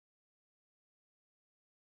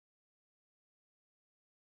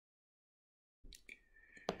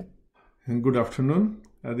Good afternoon.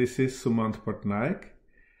 This is Sumanta Pattanaik.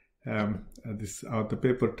 The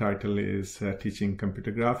paper title is Teaching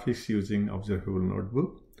Computer Graphics Using Observable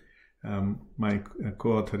Notebook. My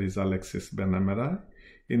co-author is Alexis, Benamira.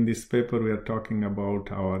 In this paper, we are talking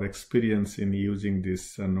about our experience in using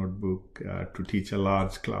this notebook to teach a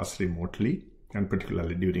large class remotely, and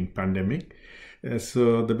particularly during pandemic.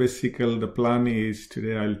 So the plan is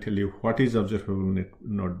today I'll tell you what is Observable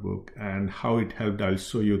Notebook and how it helped. I'll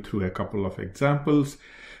show you through a couple of examples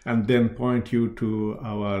and then point you to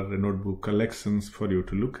our notebook collections for you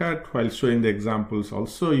to look at. While showing the examples,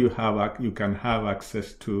 also you can have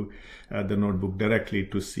access to the notebook directly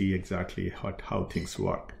to see exactly how things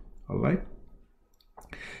work. All right.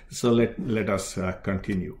 So let us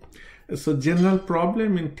continue. So general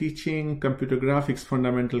problem in teaching computer graphics,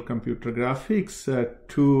 fundamental computer graphics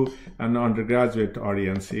to an undergraduate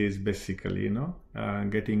audience is basically,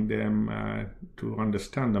 getting them to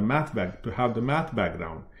understand the to have the math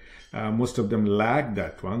background. Most of them lack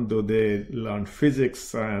that one, though they learn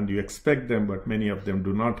physics and you expect them, but many of them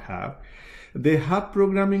do not have. They have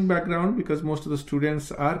programming background because most of the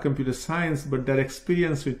students are computer science, but their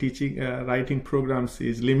experience with teaching, writing programs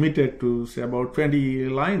is limited to say about 20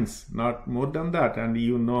 lines, not more than that. And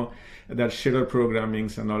you know that shader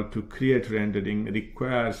programmings and all to create rendering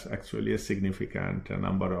requires actually a significant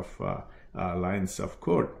number of lines of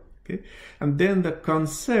code. Okay. And then the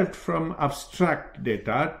concept from abstract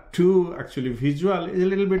data to actually visual is a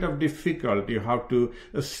little bit of difficult. You have to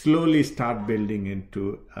slowly start building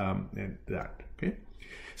into that. Okay.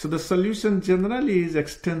 So the solution generally is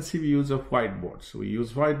extensive use of whiteboards. We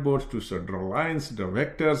use whiteboards to draw lines, draw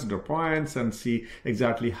vectors, draw points, and see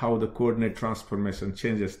exactly how the coordinate transformation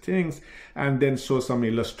changes things, and then show some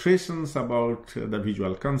illustrations about the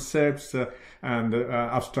visual concepts and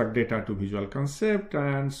abstract data to visual concept,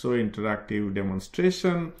 and so interactive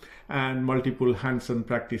demonstration and multiple hands-on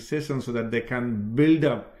practice sessions so that they can build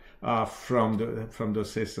up from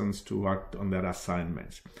those sessions to work on their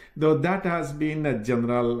assignments. Though that has been a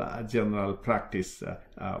general practice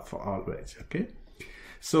for always. Okay.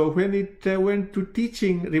 So when it went to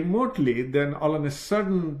teaching remotely, then all of a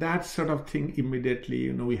sudden that sort of thing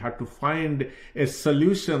immediately, we had to find a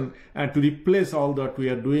solution to replace all that we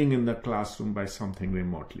are doing in the classroom by something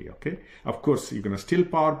remotely. Okay. Of course, still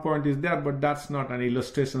PowerPoint is there, but that's not an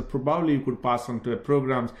illustration. Probably you could pass on to a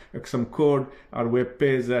program, some code or web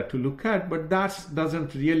page to look at, but that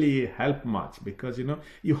doesn't really help much because,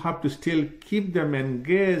 you have to still keep them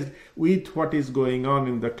engaged with what is going on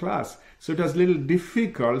in the class. So it was a little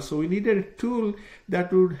difficult. So we needed a tool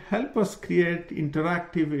that would help us create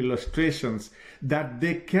interactive illustrations that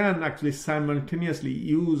they can actually simultaneously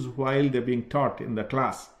use while they're being taught in the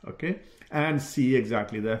class, okay, and see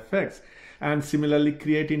exactly the effects. And similarly,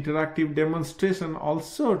 create interactive demonstration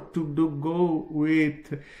also to go with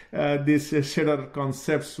these shader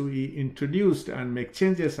concepts we introduced and make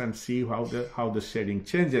changes and see how the shading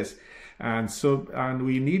changes. And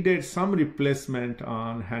we needed some replacement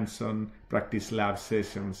on hands-on practice lab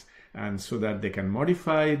sessions, and so that they can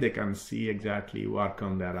modify, they can see exactly work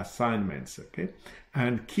on their assignments, okay,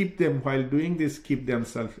 and keep them while doing this, keep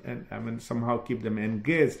themselves and somehow keep them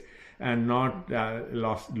engaged and not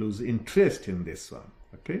lose interest in this one.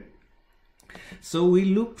 Okay, so we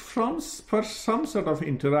looked for some sort of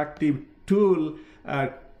interactive tool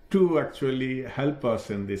to actually help us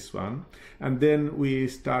in this one. And then we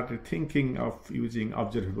started thinking of using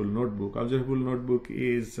Observable Notebook. Observable Notebook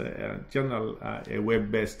is a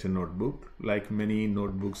web-based notebook, like many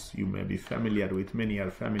notebooks you may be familiar with. Many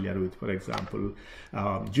are familiar with, for example,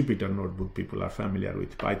 Jupyter Notebook. People are familiar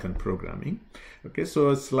with Python programming. Okay, so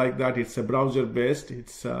it's like that. It's a browser-based.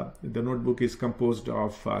 The notebook is composed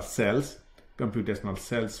of cells, computational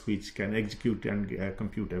cells which can execute and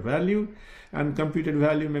compute a value, and computed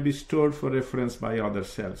value may be stored for reference by other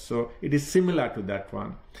cells. So it is similar to that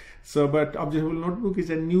one. So, but Observable Notebook is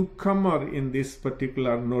a newcomer in this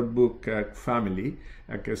particular notebook family.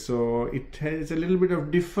 Okay, so it is a little bit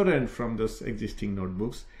of different from those existing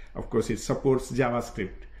notebooks. Of course, it supports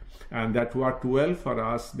JavaScript. And that worked well for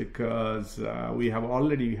us because we had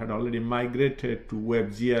already migrated to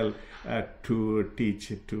WebGL to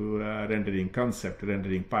teach to rendering concept,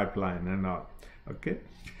 rendering pipeline and all. Okay,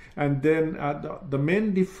 and then the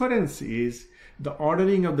main difference is the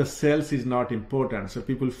ordering of the cells is not important. So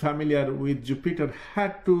people familiar with Jupyter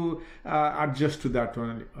had to adjust to that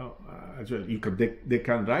one as well. They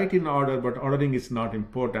can write in order, but ordering is not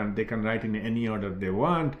important. They can write in any order they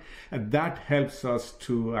want. And that helps us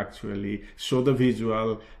to actually show the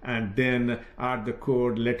visual and then add the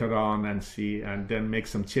code later on and see, and then make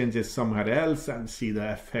some changes somewhere else and see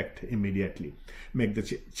the effect immediately. Make the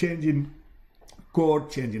change in code,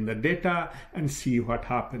 change in the data, and see what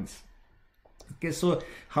happens. Okay, so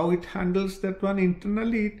how it handles that one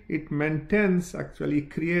internally, it maintains, actually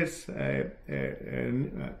creates a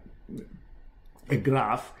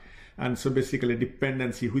graph. And so basically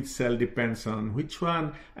dependency, which cell depends on which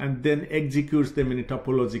one, and then executes them in a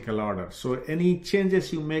topological order. So any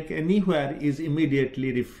changes you make anywhere is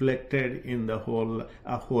immediately reflected in the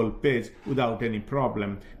whole page without any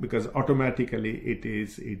problem, because automatically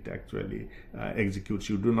it actually executes.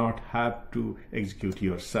 You do not have to execute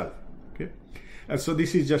yourself. Okay. So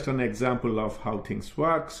this is just an example of how things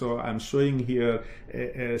work. So I'm showing here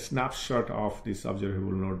a snapshot of this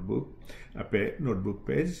observable notebook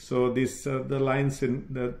page. So this the lines in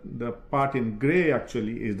the part in gray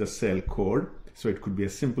actually is the cell code. So it could be a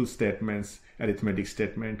simple statements, arithmetic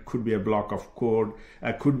statement, could be a block of code,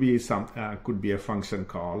 could be a function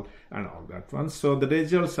call, and all that one. So the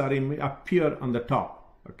results appear on the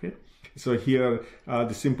top. Okay. So here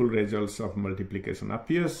the simple results of multiplication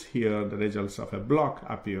appears. Here the results of a block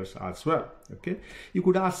appears as well. Okay, you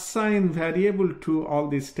could assign variable to all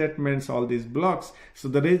these statements, all these blocks. So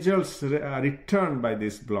the results are returned by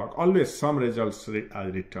this block. Always some results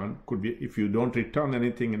are returned. Could be if you don't return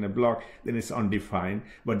anything in a block, then it's undefined.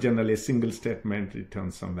 But generally a single statement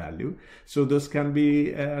returns some value. So those can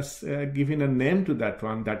be given a name to that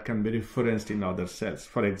one that can be referenced in other cells.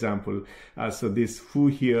 For example, so this foo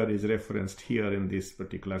here is referenced here in this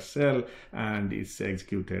particular cell, and it's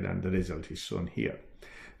executed, and the result is shown here.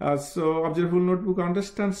 So observable notebook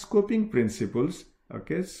understands scoping principles.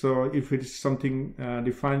 Okay, so if it's something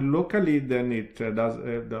defined locally, then it does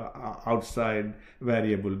the outside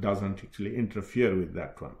variable doesn't actually interfere with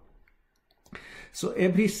that one. So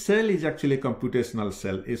every cell is actually a computational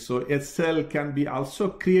cell. So a cell can be also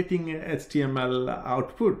creating a HTML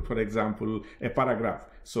output, for example, a paragraph.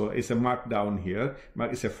 So it's a markdown here.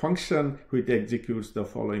 It's a function which executes the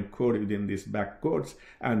following code within these backcodes,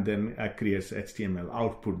 and then creates HTML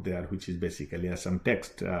output there, which is basically some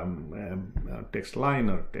text, text line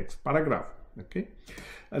or text paragraph. Okay,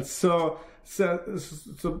 so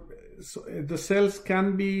the cells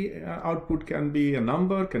can be output can be a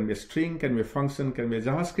number, can be a string, can be a function, can be a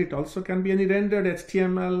JavaScript, also can be any rendered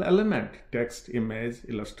HTML element, text, image,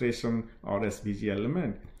 illustration, or SVG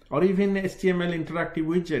element, or even HTML interactive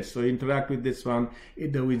widget. So interact with this one,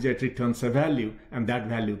 the widget returns a value, and that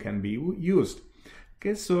value can be used.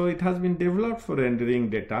 Okay, so it has been developed for rendering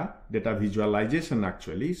data visualization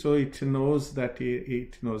actually. So it knows that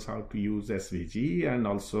it knows how to use SVG, and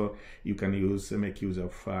also you can make use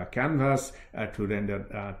of Canvas to render,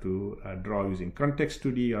 draw using Context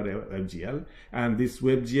 2D or WebGL. And this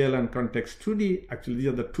WebGL and Context 2D, actually these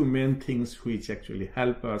are the two main things which actually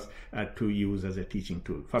help us to use as a teaching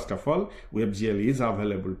tool. First of all, WebGL is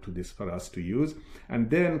available to this for us to use. And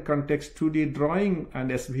then Context 2D drawing and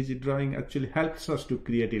SVG drawing actually helps us to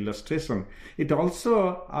create illustration. It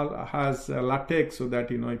also has LaTeX, so that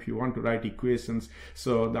if you want to write equations,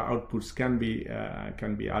 so the outputs can be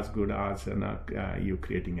as good as you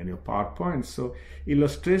creating in your PowerPoint. So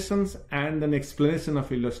illustrations and an explanation of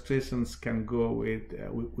illustrations can go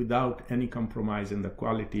without any compromise in the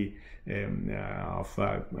quality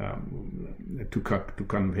to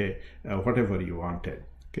convey whatever you wanted.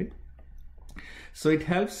 Okay. So it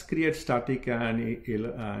helps create static and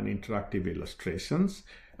interactive illustrations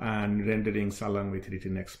and renderings along with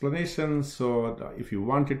written explanations. So if you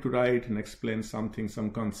wanted to write and explain something, some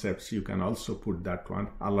concepts, you can also put that one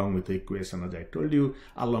along with the equation, as I told you,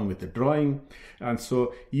 along with the drawing. And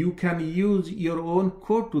so you can use your own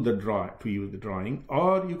code to use the drawing,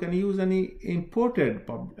 or you can use any imported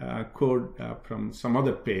code from some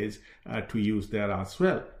other page to use there as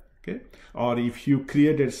well. Okay, or if you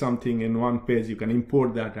created something in one page, you can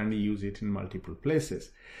import that and use it in multiple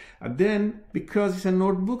places. Then, because it's a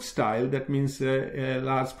notebook style, that means a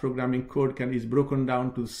large programming code is broken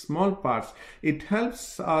down to small parts. It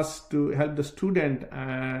helps us to help the student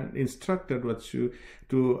and instructor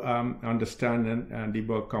to understand and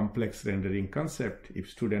debug complex rendering concept.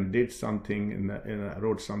 If student did something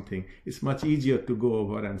wrote something, it's much easier to go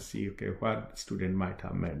over and see, okay, what student might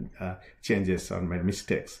have made changes or made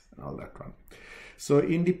mistakes, all that one. So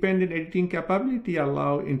independent editing capability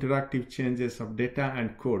allow interactive changes of data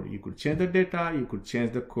and code. You could change the data, you could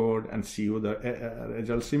change the code, and see the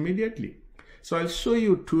results immediately. So I'll show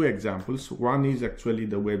you two examples. One is actually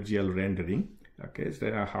the WebGL rendering. Okay,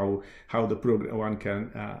 so how the program one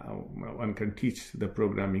can teach the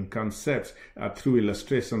programming concepts through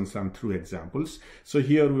illustrations and through examples. So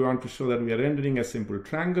here we want to show that we are rendering a simple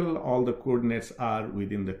triangle. All the coordinates are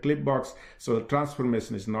within the clip box, so the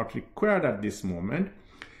transformation is not required at this moment.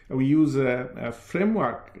 we use a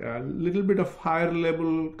framework, a little bit of higher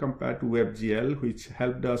level compared to WebGL, which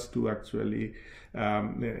helped us to actually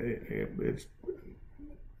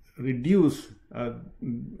reduce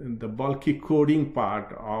the bulky coding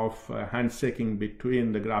part of handshaking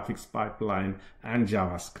between the graphics pipeline and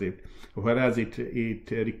JavaScript, whereas it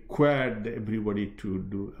required everybody to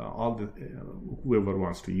do whoever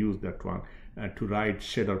wants to use that one to write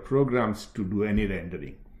shader programs to do any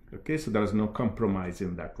rendering. Okay, so there is no compromise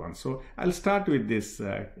in that one. So I'll start with this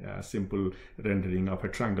simple rendering of a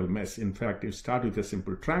triangle mesh. In fact, you start with a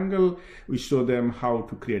simple triangle. We show them how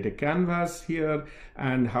to create a canvas here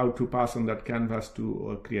and how to pass on that canvas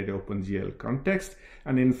to create an OpenGL context.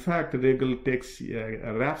 And in fact, Regal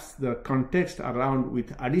wraps the context around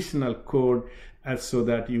with additional code so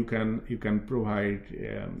that you can provide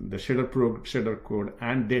the shader code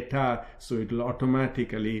and data, so it will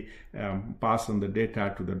automatically pass on the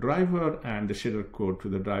data to the driver and the shader code to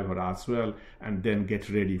the driver as well, and then get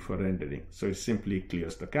ready for rendering. So it simply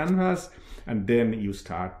clears the canvas, and then you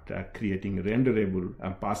start creating renderable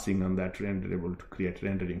and passing on that renderable to create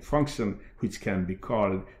rendering function, which can be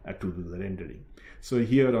called to do the rendering. So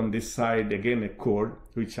here on this side, again, a code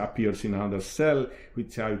which appears in another cell,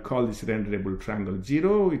 which I call this renderable triangle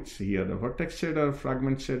 0. It's here the vertex shader,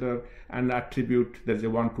 fragment shader, and attribute. There's a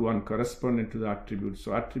one-to-one corresponding to the attribute.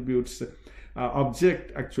 So attributes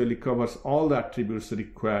object actually covers all the attributes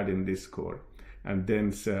required in this code. And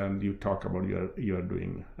then you talk about you're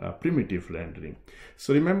doing primitive rendering.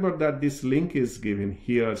 So remember that this link is given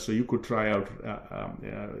here, so you could try out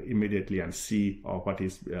immediately and see what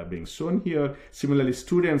is being shown here. Similarly,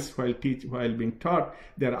 students while being taught,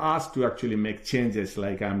 they're asked to actually make changes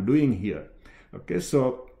like I'm doing here. Okay,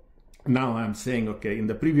 so now I'm saying, okay, in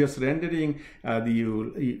the previous rendering, the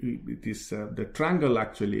triangle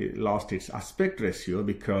actually lost its aspect ratio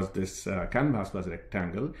because this canvas was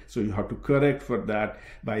rectangle. So you have to correct for that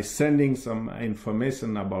by sending some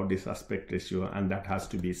information about this aspect ratio, and that has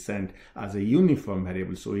to be sent as a uniform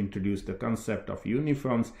variable. So introduce the concept of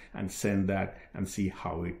uniforms and send that and see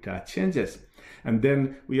how it changes. And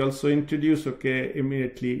then we also introduce, okay,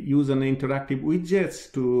 immediately use an interactive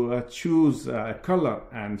widgets to choose a color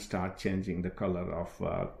and start changing the color of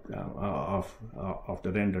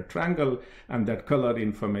the rendered triangle, and that color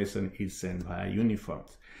information is sent via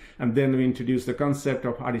uniforms. And then we introduce the concept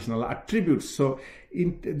of additional attributes. So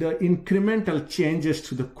the incremental changes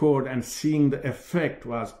to the code and seeing the effect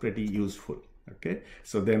was pretty useful. Okay,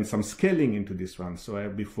 so then some scaling into this one. So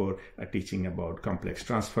before teaching about complex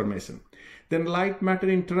transformation. Then light matter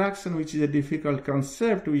interaction, which is a difficult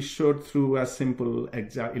concept, we showed through a simple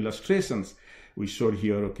illustrations. We showed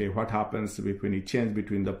here, okay, what happens when you change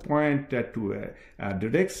between the point to a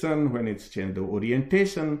direction, when it's changed the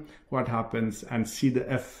orientation, what happens, and see the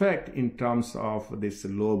effect in terms of this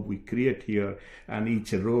lobe we create here, and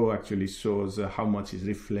each row actually shows how much is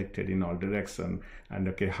reflected in all direction, and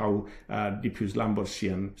okay, how diffuse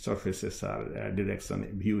Lambertian surfaces are direction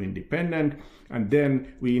view independent. And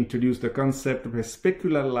then we introduce the concept of a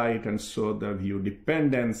specular light and show the view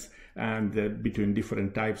dependence and between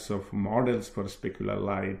different types of models for specular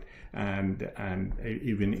light, and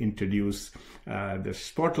even introduce the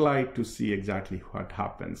spotlight to see exactly what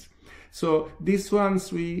happens. So these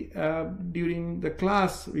ones we during the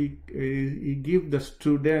class we give the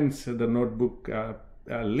students the notebook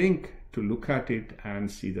link to look at it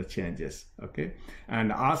and see the changes, okay,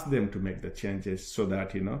 and ask them to make the changes so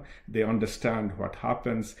that they understand what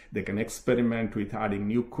happens. They can experiment with adding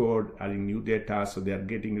new code, adding new data, so they are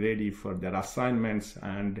getting ready for their assignments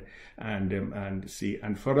and see.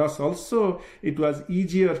 And for us also, it was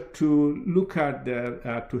easier to look at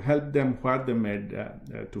to help them where they made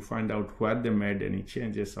to find out where they made any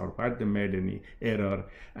changes or where they made any error,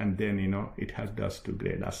 and then it helped us to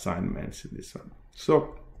grade assignments in this one.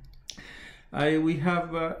 So we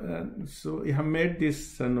have made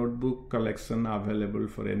this notebook collection available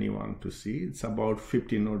for anyone to see. It's about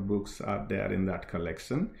 50 notebooks are there in that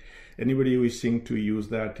collection. Anybody wishing to use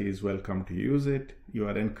that is welcome to use it. You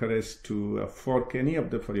are encouraged to fork any of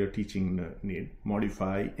them for your teaching need,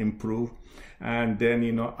 modify, improve, and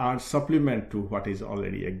then add supplement to what is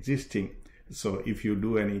already existing. So if you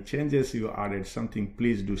do any changes, you added something,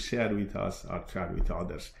 please do share with us or share with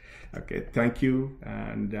others. Okay, thank you,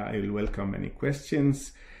 and I will welcome any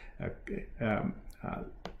questions. Okay,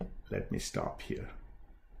 let me stop here.